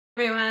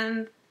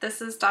Everyone, this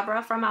is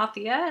Deborah from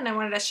Althea, and I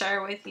wanted to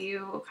share with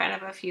you kind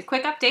of a few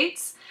quick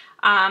updates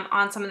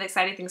on some of the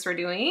exciting things we're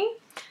doing.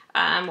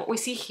 What we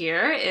see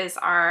here is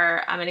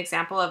an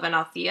example of an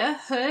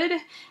Altheahood,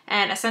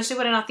 and essentially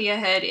what an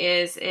Altheahood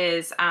is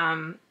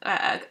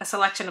a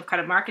selection of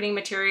kind of marketing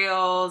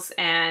materials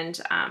and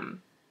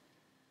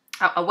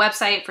a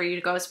website for you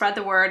to go spread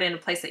the word in a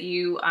place that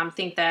you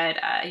think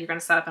that you're going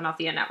to set up an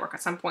Althea network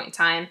at some point in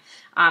time,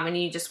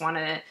 and you just want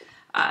to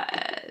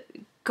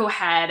go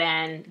ahead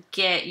and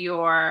get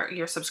your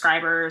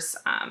subscribers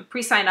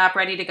pre-signed up,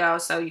 ready to go,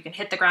 so you can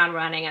hit the ground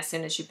running as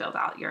soon as you build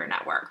out your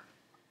network.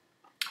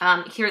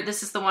 Here,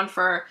 this is the one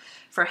for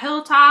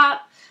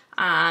Hilltop,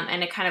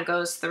 and it kind of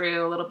goes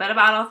through a little bit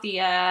about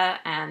Althea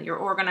and your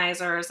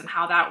organizers and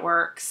how that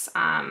works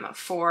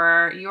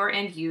for your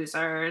end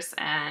users.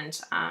 And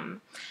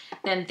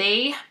then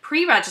they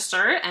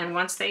pre-register, and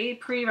once they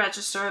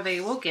pre-register,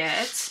 they will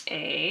get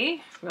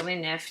a really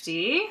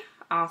nifty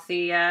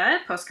Althea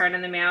postcard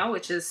in the mail,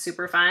 which is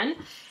super fun.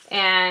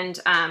 And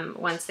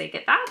once they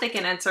get that, they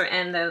can enter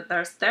in their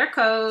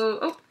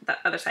code,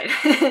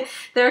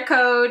 their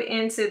code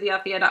into the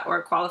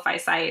Althea.org qualify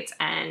site,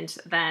 and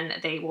then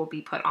they will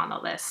be put on the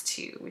list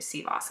to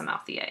receive awesome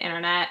Althea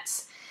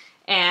internet.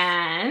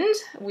 And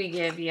we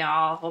give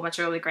y'all a whole bunch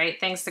of really great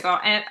things to go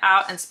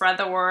out and spread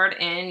the word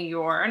in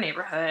your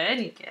neighborhood.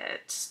 You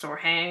get store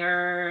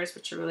hangers,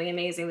 which are really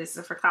amazing. This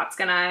is for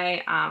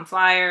Clatskanie,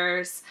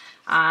 flyers,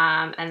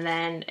 and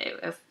then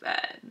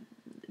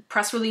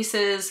press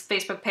releases,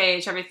 Facebook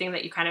page, everything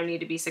that you kind of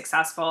need to be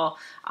successful.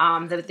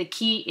 The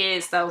key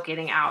is, though,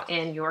 getting out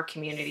in your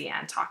community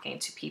and talking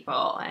to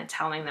people and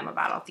telling them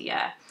about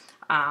Althea.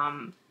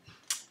 And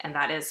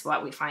that is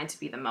what we find to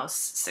be the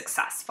most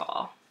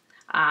successful.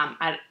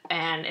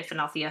 And if an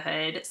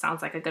Altheahood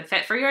sounds like a good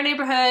fit for your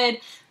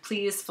neighborhood,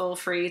 please feel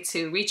free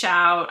to reach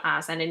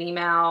out, send an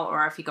email,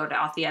 or if you go to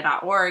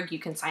Althea.org, you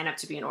can sign up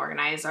to be an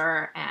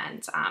organizer,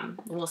 and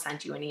we'll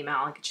send you an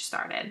email and get you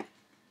started.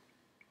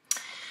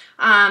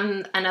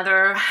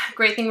 Another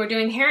great thing we're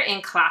doing here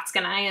in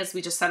Clatskanie is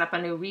we just set up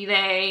a new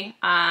relay,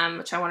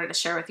 which I wanted to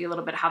share with you a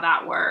little bit how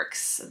that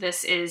works.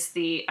 This is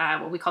the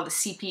what we call the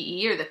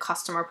CPE, or the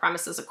customer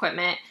premises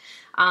equipment.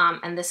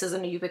 And this is a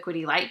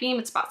Ubiquiti light beam.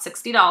 It's about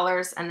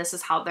 $60, and this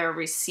is how they're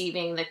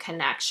receiving the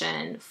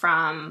connection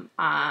from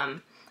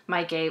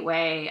my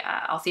gateway,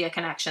 Althea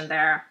connection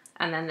there.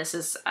 And then this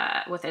is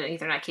with an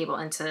Ethernet cable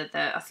into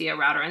the Althea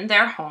router in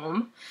their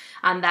home.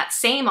 That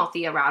same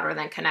Althea router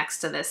then connects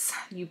to this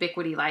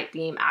Ubiquiti light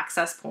beam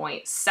access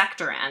point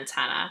sector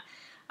antenna.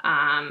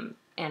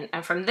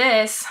 And from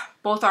this,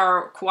 both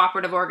our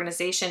cooperative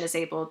organization is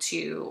able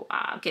to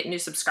get new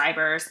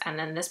subscribers, and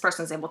then this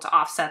person is able to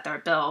offset their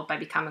bill by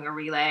becoming a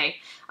relay.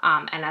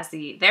 And as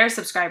their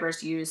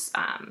subscribers use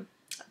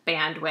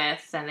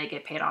bandwidth, then they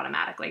get paid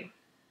automatically.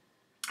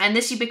 And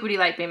this Ubiquiti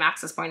light beam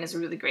access point is a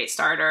really great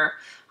starter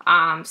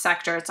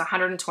sector. It's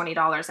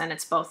 $120, and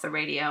it's both the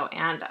radio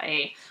and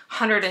a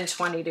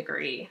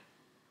 120-degree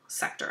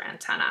sector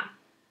antenna.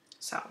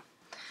 So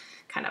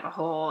kind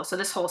of so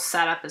this whole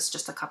setup is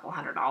just a couple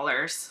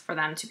 $100 for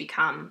them to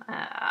become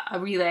a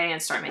relay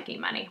and start making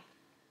money.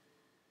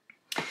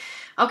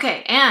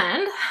 Okay,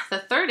 and the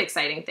third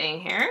exciting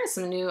thing here is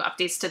some new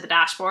updates to the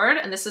dashboard,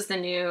 and this is the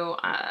new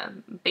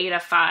Beta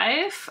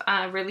 5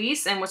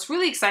 release. And what's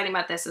really exciting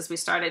about this is we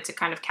started to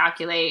kind of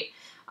calculate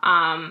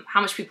how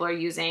much people are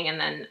using, and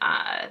then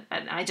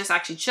and I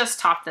actually just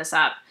topped this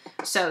up,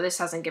 so this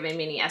hasn't given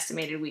me any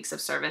estimated weeks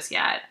of service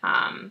yet.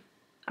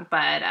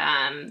 But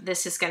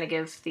this is going to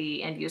give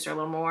the end user a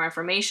little more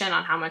information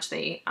on how much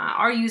they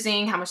are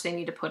using, how much they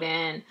need to put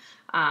in,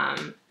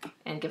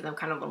 and give them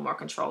kind of a little more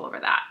control over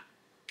that.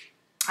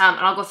 And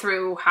I'll go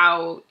through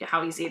how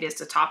easy it is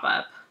to top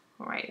up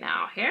right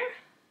now here.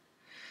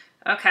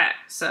 Okay,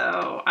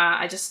 so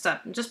I just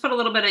put a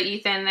little bit of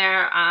ETH in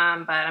there,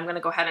 but I'm going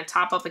to go ahead and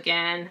top up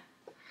again.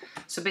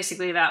 So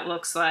basically that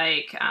looks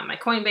like my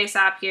Coinbase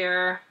app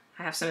here.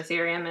 I have some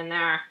Ethereum in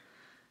there.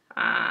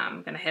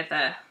 I'm going to hit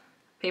the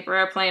paper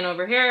airplane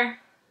over here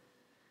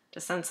to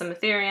send some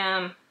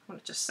Ethereum. I'm going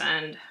to just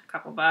send a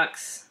couple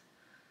bucks,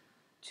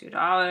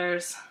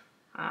 $2.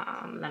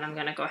 Then I'm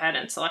going to go ahead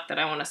and select that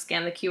I want to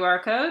scan the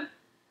QR code.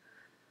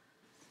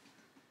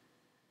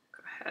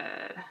 Go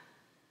ahead,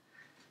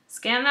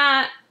 scan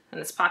that,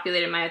 and it's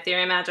populated my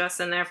Ethereum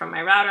address in there from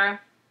my router.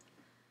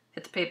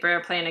 Hit the paper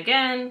airplane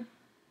again,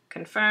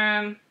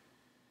 confirm,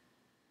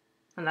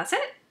 and that's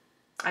it.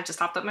 I just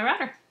topped up my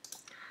router.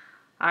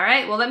 All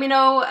right, well, let me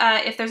know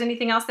if there's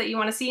anything else that you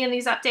want to see in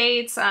these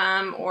updates,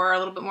 or a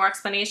little bit more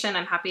explanation.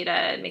 I'm happy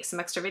to make some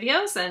extra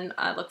videos, and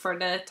I look forward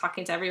to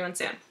talking to everyone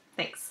soon.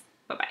 Thanks.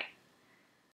 Bye-bye.